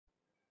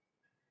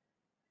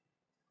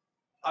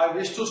I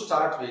wish to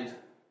start with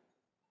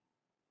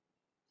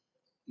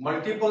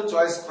multiple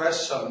choice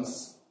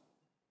questions.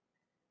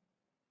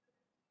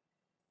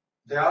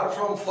 They are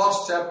from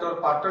first chapter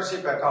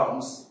Partnership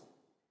Accounts,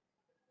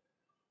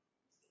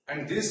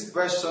 and these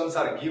questions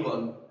are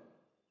given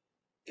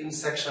in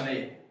section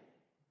A.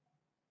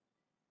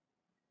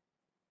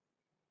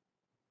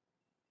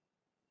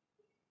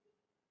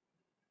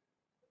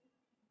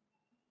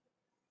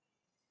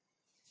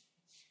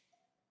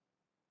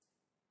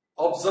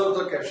 Observe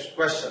the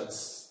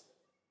questions.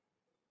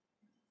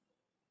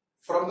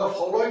 From the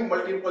following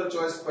multiple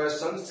choice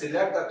questions,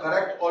 select the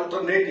correct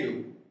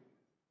alternative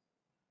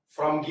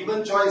from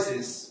given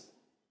choices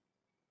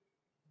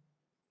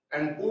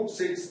and put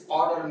its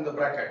order in the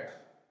bracket.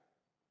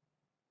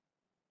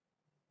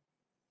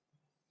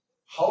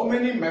 How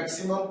many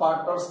maximum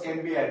partners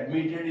can be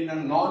admitted in a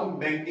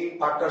non-banking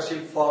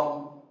partnership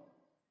firm?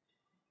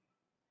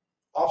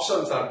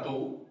 Options are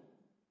 2,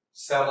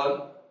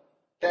 7,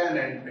 10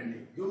 and 20.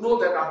 You know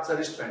that answer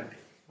is 20,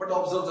 but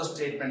observe the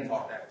statement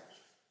for that.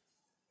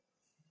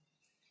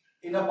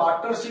 In a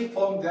partnership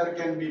firm, there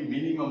can be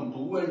minimum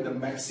 2 and the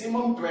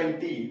maximum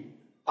 20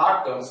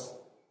 partners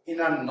in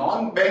a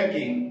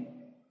non-banking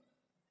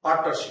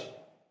partnership.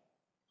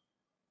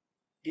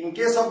 In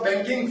case of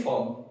banking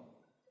firm,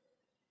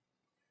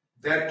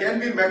 there can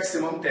be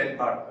maximum 10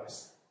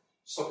 partners.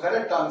 So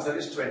correct answer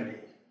is 20.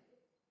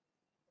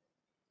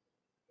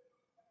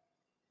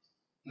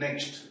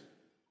 Next.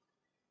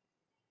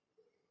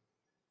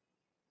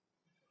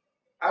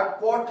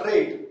 At what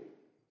rate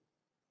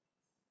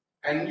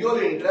annual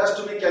interest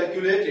to be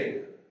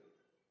calculated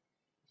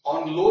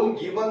on loan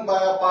given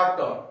by a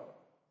partner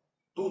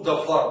to the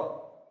firm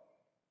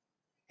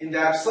in the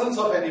absence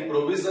of any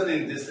provision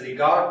in this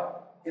regard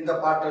in the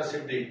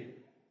partnership deed?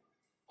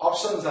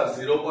 Options are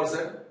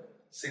 0%,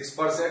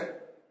 6%,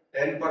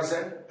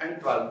 10%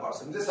 and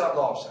 12%. These are the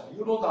options.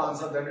 You know the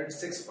answer, that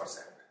it's 6%.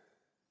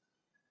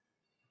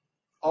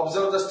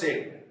 Observe the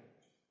statement.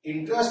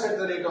 Interest at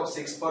the rate of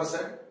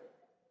 6%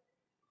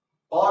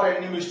 per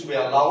annum is to be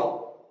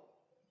allowed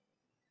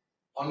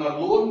on a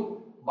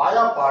loan by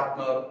a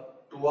partner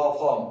to a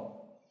firm,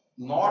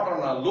 not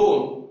on a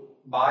loan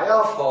by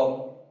a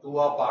firm to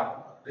a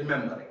partner.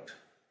 Remember it.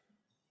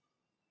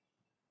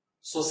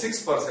 So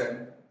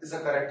 6% is the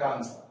correct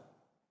answer.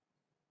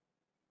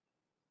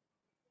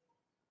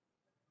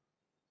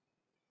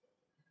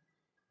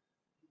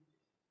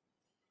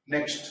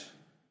 Next.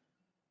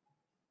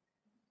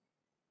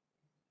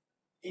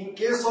 In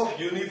case of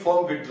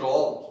uniform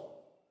withdrawal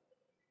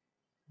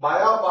by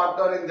a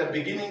partner in the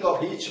beginning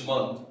of each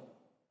month,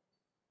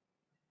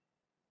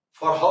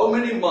 for how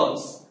many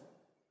months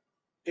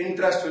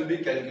interest will be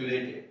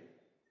calculated?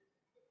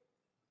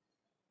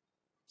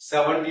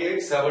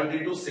 78,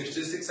 72,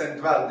 66 and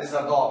 12. These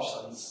are the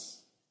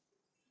options.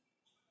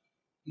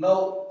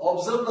 Now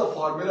observe the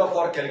formula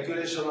for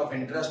calculation of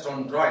interest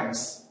on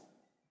drawings.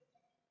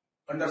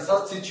 Under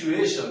such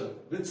situation,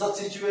 with such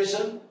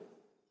situation,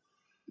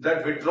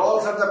 that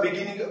withdrawals are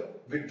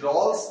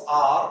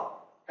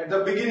at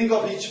the beginning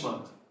of each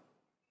month.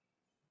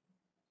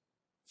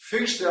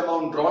 Fixed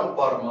amount drawn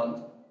per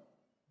month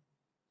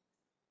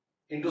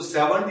into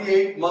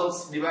 78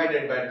 months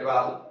divided by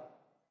 12.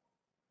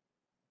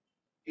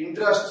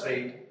 Interest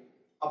rate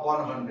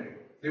upon 100.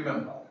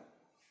 Remember,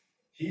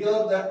 here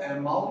the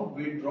amount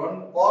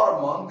withdrawn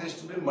per month is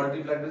to be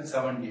multiplied with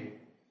 78.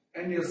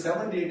 And your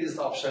 78 is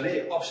option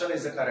A. Option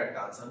is the correct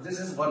answer. This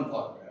is one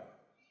formula.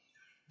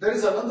 There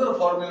is another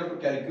formula to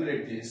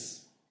calculate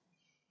this,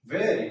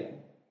 wherein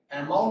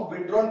amount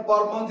withdrawn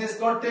per month is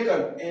not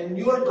taken.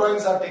 Annual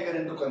drawings are taken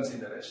into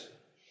consideration.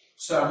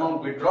 So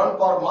amount withdrawn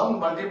per month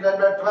multiplied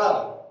by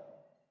 12.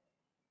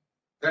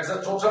 That's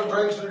the total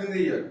drawings during the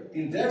year.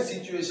 In that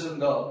situation,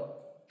 the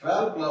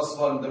 12 plus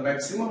 1, the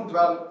maximum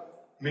 12,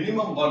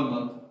 minimum 1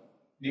 month,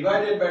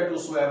 divided by 2,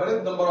 so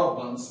average number of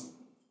months,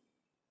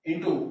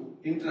 into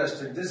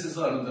interest rate. This is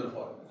another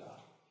formula.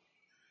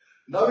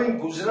 Now in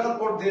Gujarat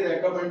board, they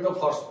recommend the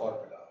first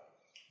formula.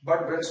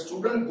 But when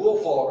students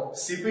go for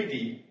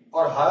CPT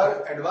or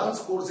higher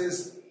advanced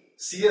courses,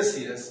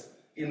 CSCS,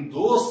 in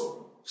those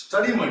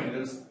study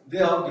materials, they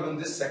have given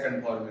this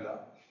second formula.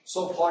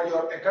 So for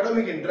your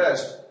academic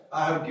interest,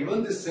 I have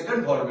given this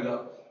second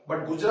formula,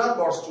 but Gujarat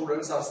board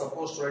students are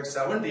supposed to write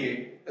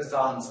 78 as the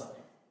answer.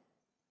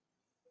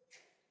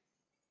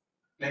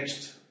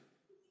 Next.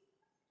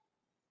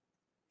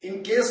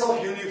 In case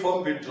of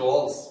uniform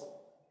withdrawals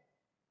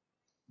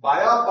by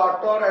a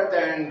partner at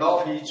the end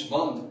of each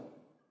month,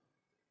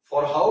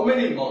 for how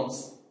many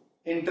months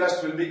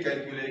interest will be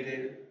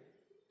calculated?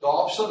 The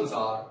options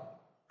are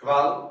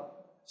 12,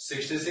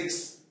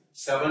 66,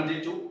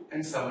 72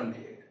 and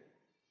 78.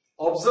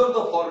 Observe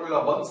the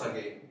formula once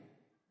again.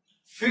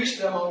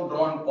 Fixed amount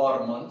drawn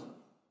per month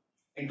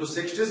into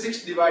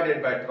 66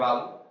 divided by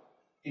 12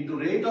 into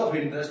rate of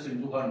interest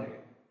into 100.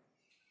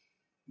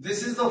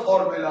 This is the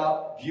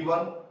formula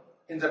given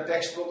in the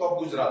textbook of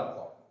Gujarat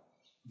board.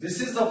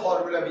 This is the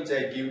formula which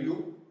I give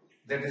you,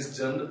 that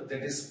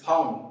is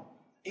found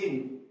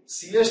in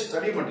CS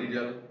study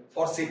material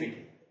for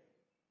CPT.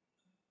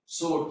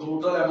 So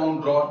total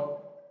amount drawn,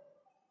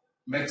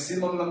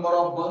 maximum number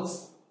of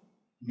months,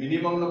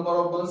 minimum number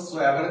of months, so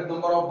average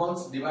number of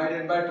months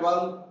divided by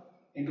 12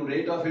 into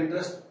rate of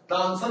interest. The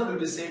answer will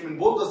be same in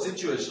both the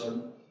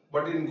situation,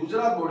 but in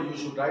Gujarat board you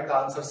should write the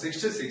answer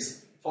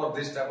 66 for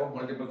this type of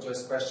multiple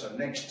choice question.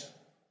 Next.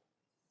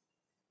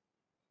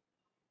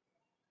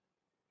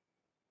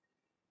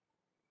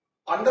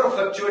 Under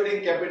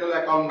fluctuating capital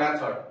account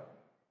method,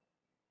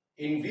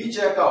 in which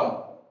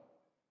account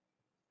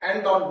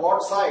and on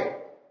what side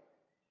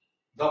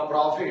the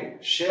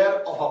profit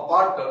share of a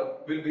partner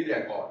will be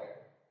recorded?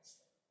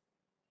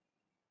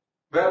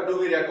 Where do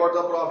we record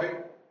the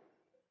profit?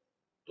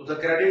 To the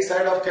credit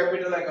side of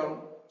capital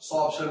account. So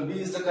option B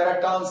is the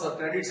correct answer,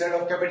 credit side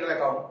of capital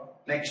account.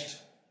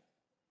 Next.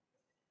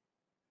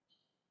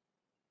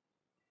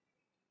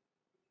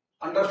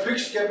 Under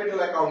fixed capital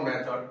account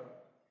method,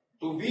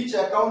 to which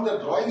account the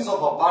drawings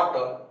of a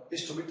partner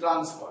is to be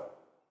transferred?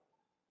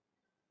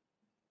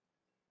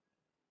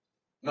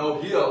 Now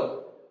here,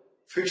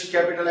 fixed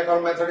capital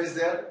account method is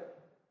there.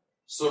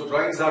 So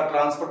drawings are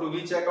transferred to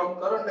which account?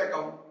 Current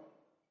account.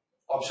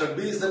 Option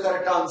B is the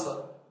correct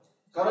answer.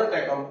 Current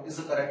account is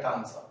the correct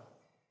answer.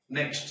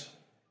 Next.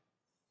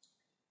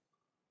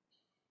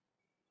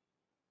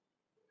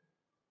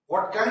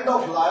 What kind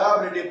of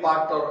liability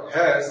partner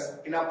has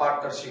in a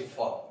partnership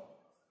firm?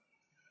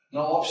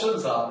 Now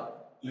options are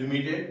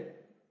limited,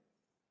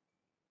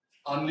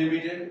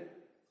 unlimited,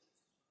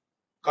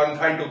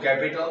 confined to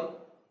capital,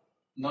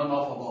 none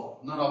of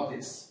above, none of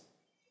this.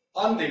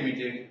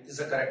 Unlimited is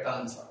the correct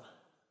answer.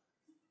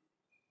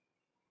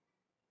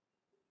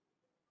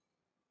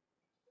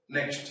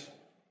 Next.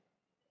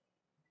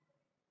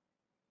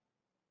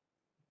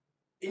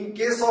 In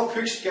case of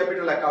fixed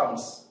capital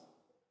accounts,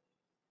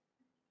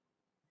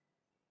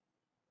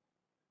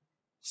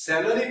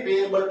 salary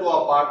payable to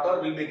a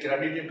partner will be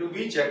credited to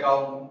which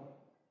account?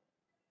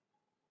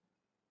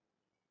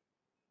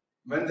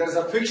 When there is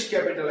a fixed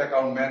capital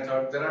account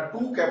method, there are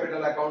two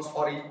capital accounts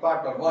for each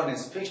partner. One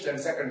is fixed and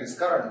second is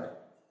current.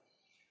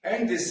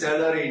 And this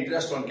salary,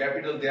 interest on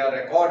capital, they are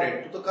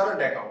recorded to the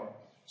current account.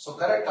 So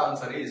correct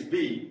answer is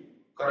B,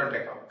 current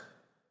account.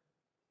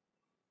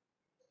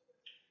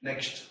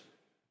 Next.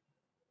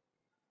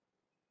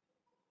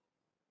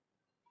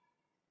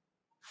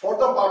 For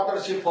the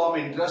partnership firm,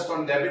 interest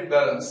on debit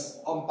balance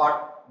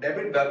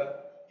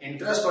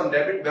interest on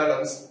debit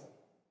balance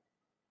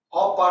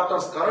of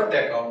partner's current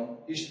account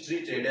is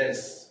treated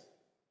as,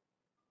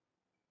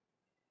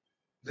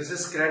 this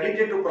is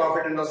credited to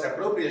profit and loss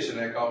appropriation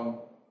account,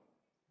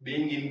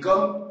 being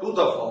income to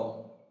the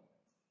firm.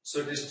 So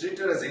it is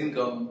treated as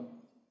income.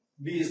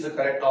 B is the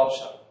correct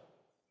option.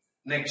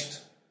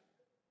 Next.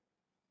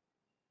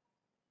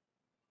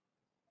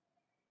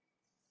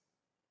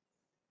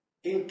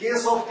 In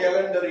case of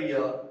calendar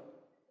year,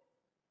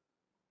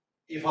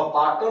 if a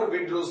partner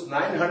withdraws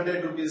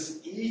 900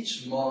 rupees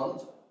each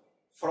month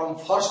from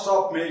 1st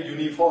of May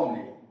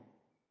uniformly,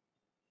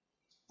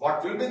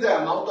 what will be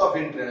the amount of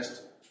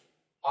interest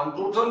on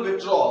total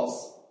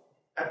withdrawals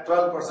at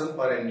 12%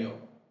 per annum?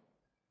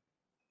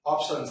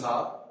 Options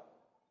are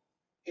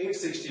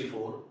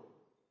 864,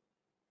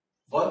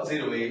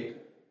 108,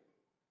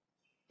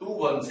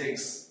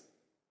 216,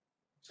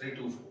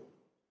 324.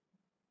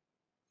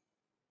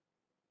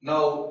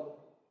 Now,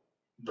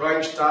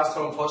 drawing starts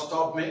from 1st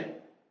of May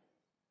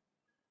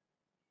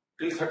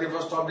till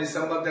 31st of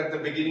December, that's the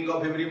beginning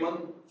of every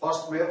month.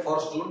 1st May,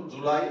 1st June,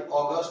 July,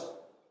 August,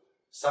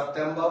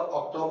 September,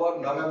 October,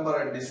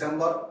 November and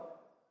December.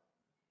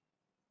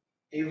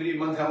 Every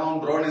month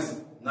amount drawn is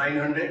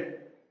 900.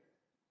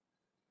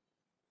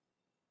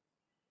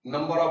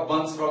 Number of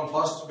months from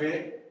 1st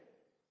May,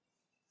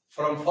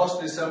 from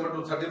 1st December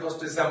to 31st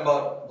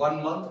December,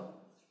 1 month.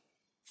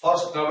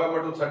 1st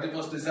November to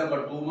 31st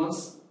December, 2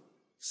 months.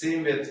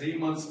 Same way, 3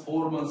 months,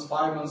 4 months,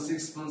 5 months,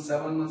 6 months,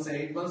 7 months,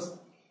 8 months.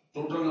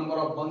 Total number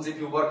of months if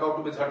you work out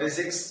to be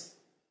 36.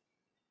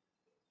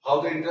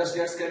 How the interest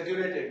gets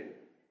calculated?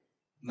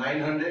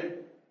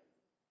 900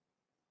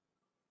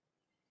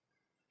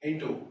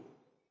 into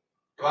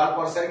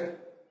 12%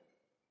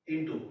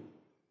 into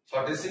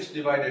 36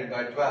 divided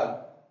by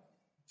 12.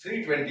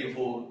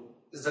 324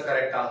 is the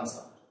correct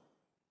answer.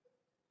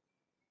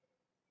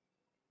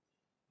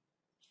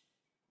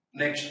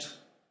 Next.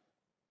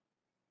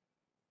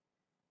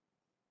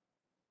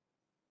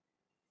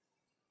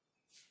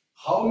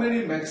 How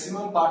many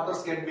maximum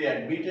partners can be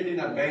admitted in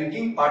a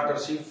banking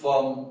partnership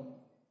firm?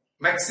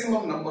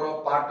 Maximum number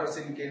of partners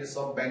in case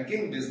of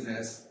banking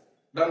business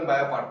done by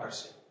a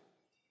partnership.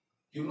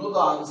 You know the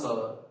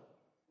answer.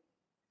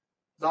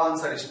 The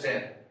answer is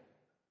 10.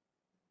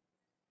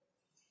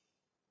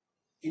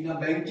 In a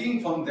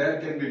banking firm, there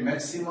can be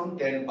maximum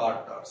 10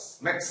 partners.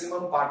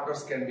 Maximum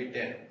partners can be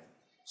 10.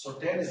 So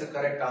 10 is the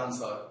correct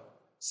answer.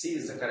 C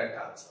is the correct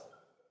answer.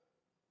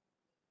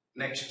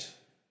 Next.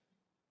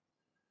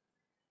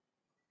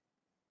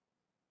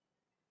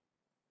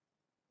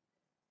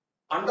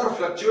 Under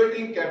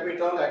fluctuating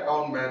capital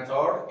account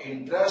method,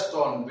 interest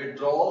on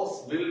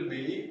withdrawals will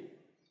be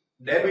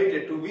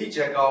debited to which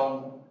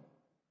account?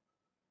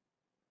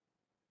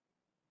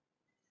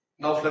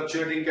 Now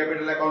fluctuating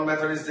capital account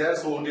method is there,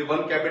 so only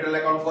one capital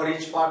account for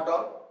each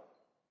partner.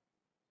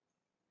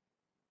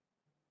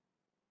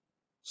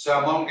 So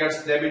amount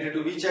gets debited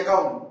to which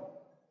account?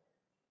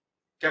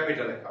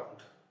 Capital account.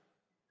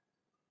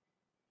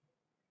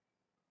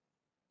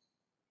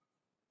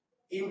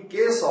 In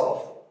case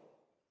of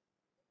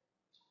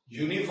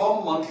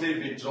uniform monthly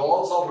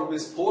withdrawals of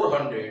rupees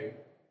 400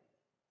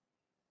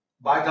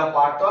 by the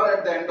partner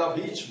at the end of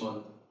each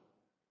month,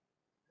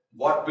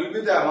 what will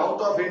be the amount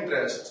of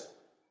interest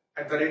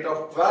at the rate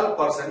of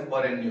 12%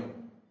 per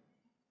annum?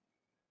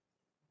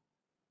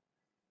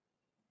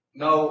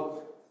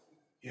 Now,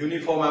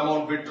 uniform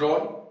amount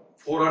withdrawn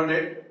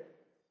 400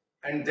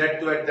 and that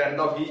too at the end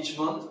of each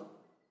month.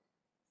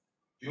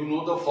 You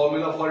know the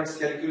formula for its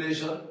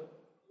calculation.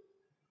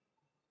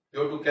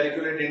 You have to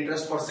calculate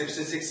interest for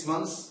 66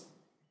 months.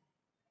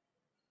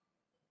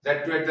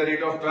 That too at the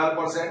rate of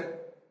 12%.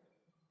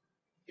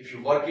 If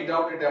you work it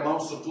out, it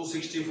amounts to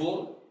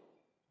 264.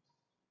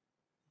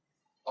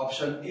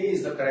 Option A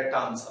is the correct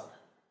answer.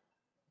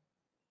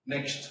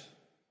 Next.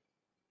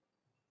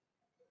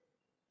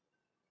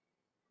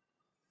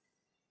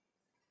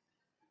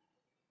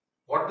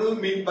 What do you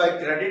mean by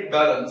credit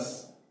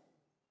balance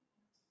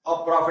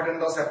of profit and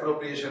loss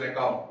appropriation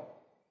account?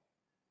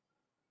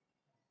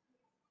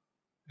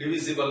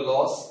 Divisible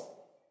loss,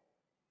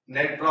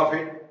 net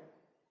profit,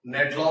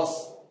 net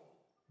loss,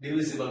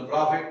 divisible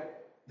profit,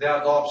 they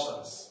are the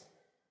options.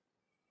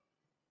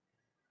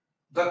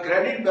 The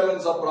credit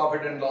balance of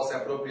profit and loss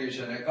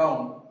appropriation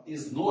account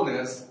is known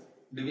as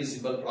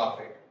divisible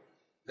profit,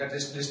 that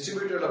is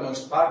distributed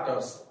amongst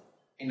partners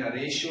in a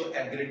ratio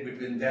agreed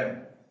between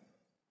them.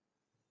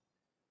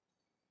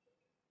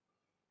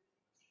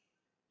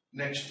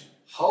 Next,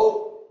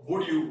 how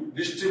would you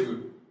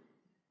distribute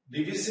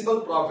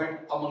divisible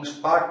profit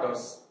amongst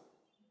partners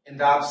in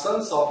the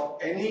absence of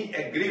any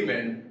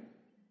agreement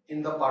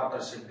in the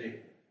partnership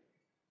deed?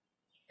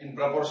 In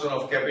proportion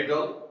of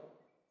capital,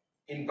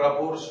 in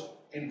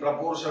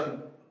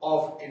proportion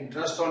of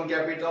interest on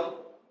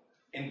capital,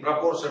 in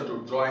proportion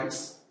to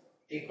drawings,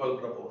 equal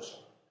proportion.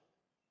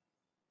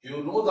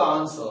 You know the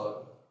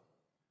answer,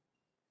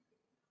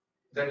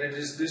 that it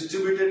is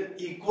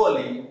distributed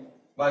equally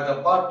by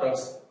the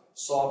partners,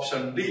 so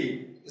option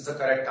D is the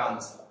correct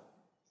answer.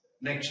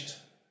 Next.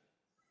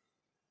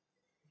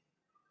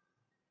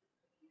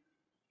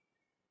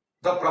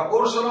 The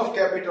proportion of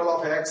capital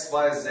of X,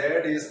 Y, Z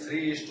is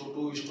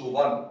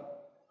 3:2:1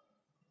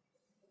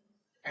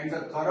 and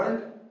the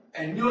current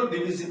annual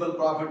divisible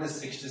profit is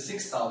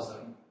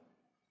 66,000.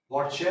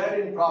 What share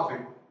in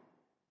profit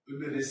will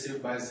be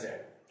received by Z?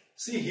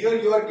 See, here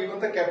you are given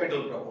the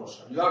capital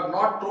proportion. You are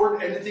not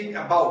told anything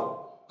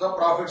about the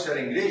profit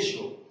sharing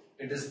ratio.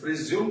 It is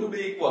presumed to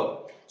be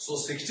equal. So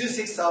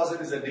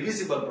 66,000 is a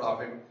divisible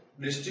profit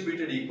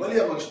distributed equally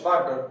amongst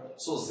partners.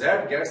 So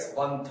Z gets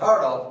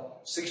 1/3 of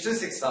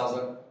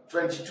 66,000.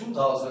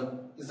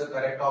 22,000 is the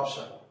correct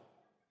option.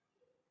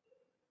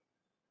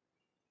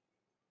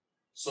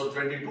 So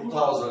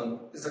 22,000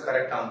 is the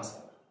correct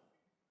answer.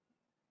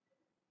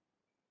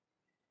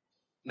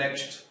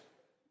 Next.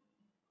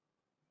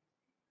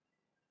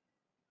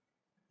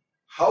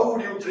 How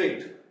would you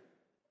treat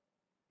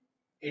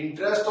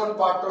interest on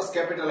partner's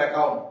capital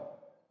account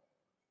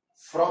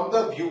from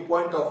the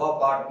viewpoint of a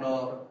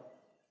partner?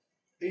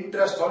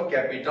 Interest on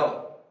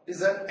capital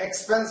is an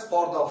expense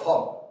for the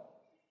firm,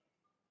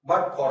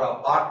 but for a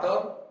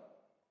partner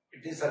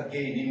it is a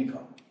gain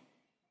income.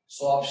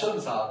 So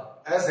options are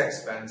as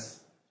expense,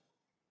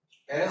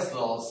 as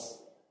loss,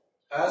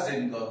 as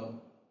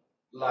income,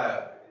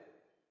 liability.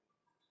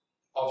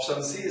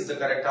 Option C is the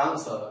correct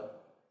answer.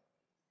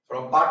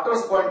 From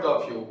partner's point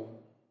of view,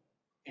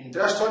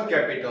 interest on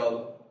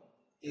capital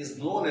is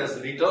known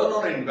as return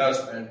on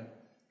investment,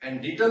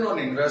 and return on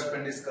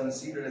investment is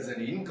considered as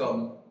an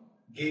income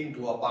gain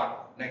to a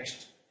partner.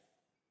 Next.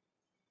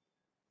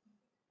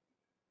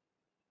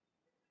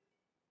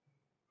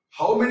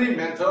 How many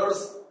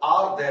methods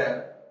are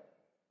there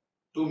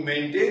to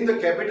maintain the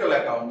capital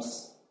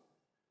accounts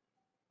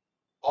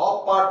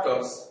of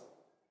partners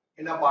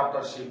in a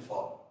partnership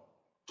firm?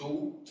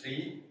 2,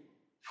 3,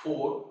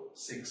 4,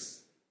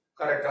 6.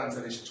 Correct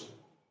answer is 2.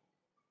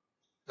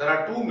 There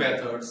are two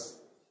methods.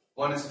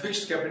 One is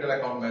fixed capital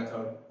account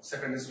method.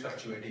 Second is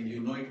fluctuating.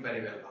 You know it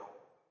very well now.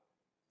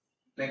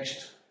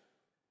 Next.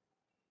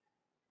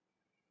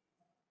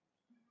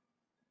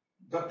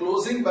 The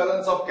closing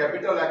balance of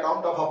capital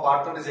account of a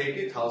partner is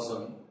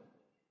 80,000.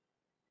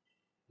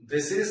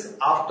 This is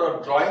after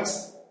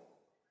drawings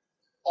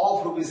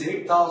of rupees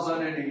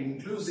 8,000 and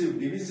inclusive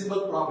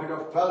divisible profit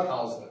of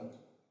 12,000.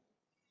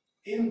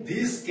 In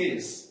this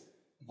case,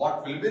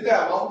 what will be the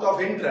amount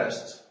of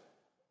interest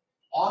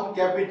on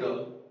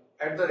capital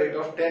at the rate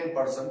of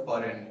 10%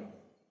 per annum?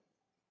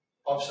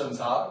 Options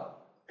are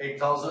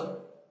 8,000,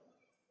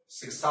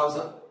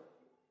 6,000,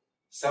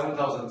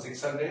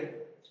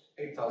 7,600,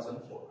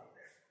 8,400.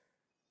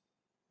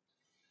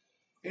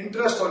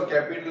 Interest on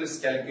capital is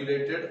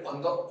calculated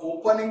on the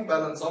opening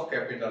balance of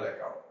capital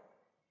account.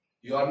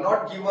 You are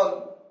not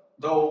given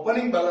the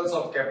opening balance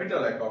of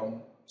capital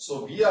account,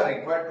 So we are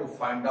required to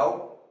find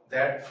out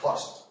that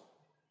first.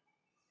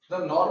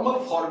 The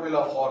normal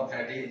formula for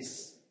that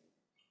is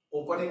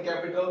opening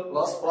capital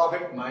plus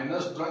profit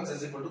minus drawings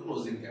is equal to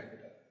closing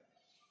capital.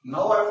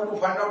 Now I want to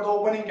find out the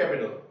opening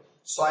capital.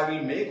 So I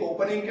will make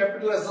opening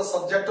capital as the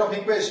subject of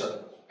equation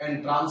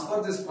and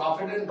transfer this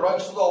profit and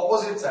drawings to the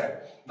opposite side.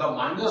 The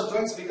minus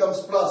drawings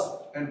becomes plus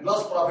and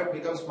plus profit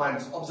becomes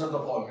minus. Observe the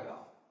formula.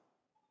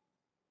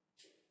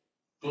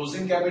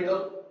 Closing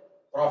capital,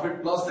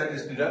 profit plus, that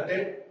is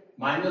deducted,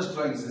 minus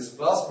drawings is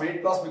plus,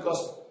 made plus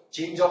because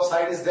change of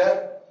side is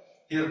there.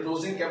 Here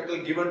closing capital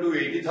given to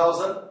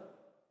 80,000.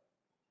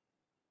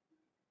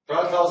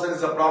 12,000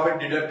 is the profit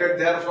deducted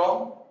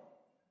therefrom.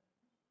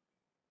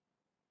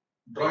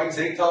 Drawings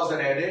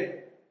 8,000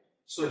 added.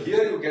 So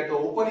here you get the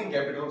opening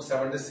capital of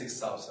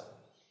 76,000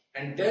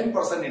 and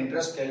 10%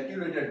 interest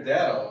calculated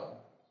thereon,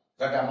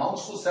 that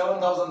amounts to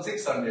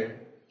 7,600.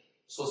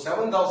 So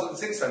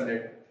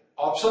 7,600,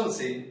 option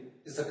C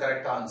is the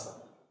correct answer.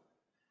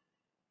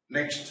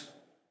 Next.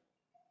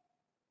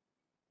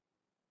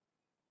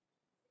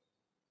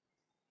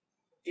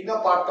 In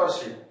a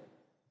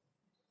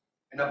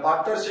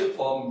partnership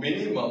firm,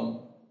 minimum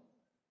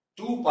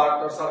 2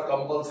 partners are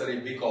compulsory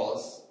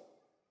because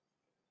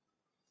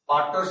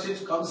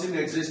partnership comes in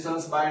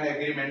existence by an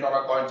agreement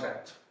or a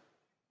contract.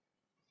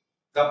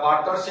 The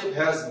partnership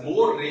has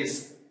more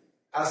risk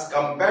as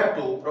compared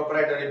to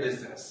proprietary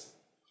business.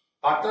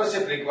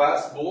 Partnership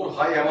requires more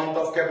high amount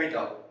of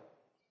capital.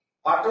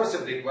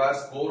 Partnership requires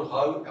more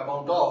high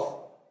amount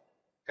of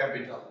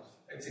capital.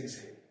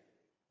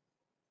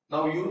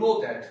 Now you know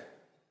that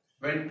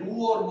when 2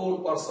 or more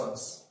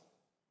persons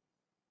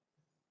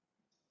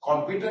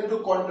competent to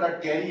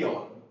contract carry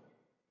on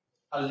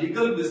a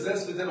legal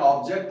business with an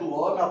object to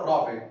earn a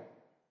profit,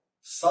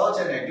 such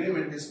an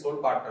agreement is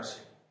called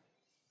partnership.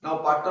 Now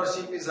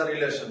partnership is a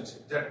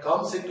relationship that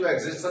comes into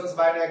existence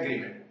by an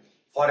agreement.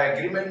 For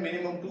agreement,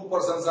 minimum 2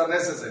 persons are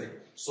necessary.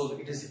 So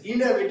it is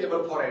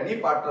inevitable for any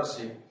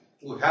partnership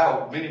to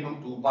have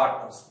minimum 2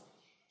 partners.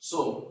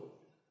 So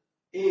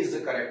A is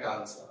the correct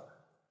answer,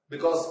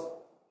 because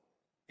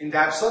in the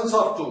absence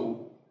of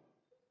 2,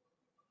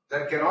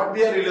 there cannot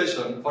be a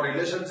relation. For a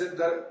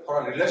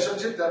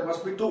relationship there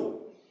must be 2.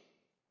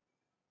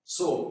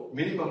 So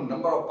minimum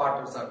number of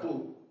partners are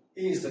 2.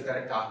 A is the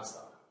correct answer.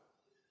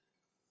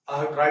 I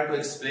have tried to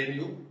explain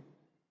you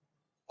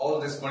all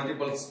these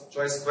multiple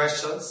choice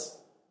questions.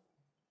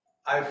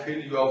 I feel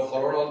you have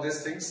followed all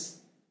these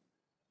things.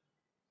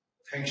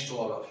 Thanks to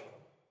all of you.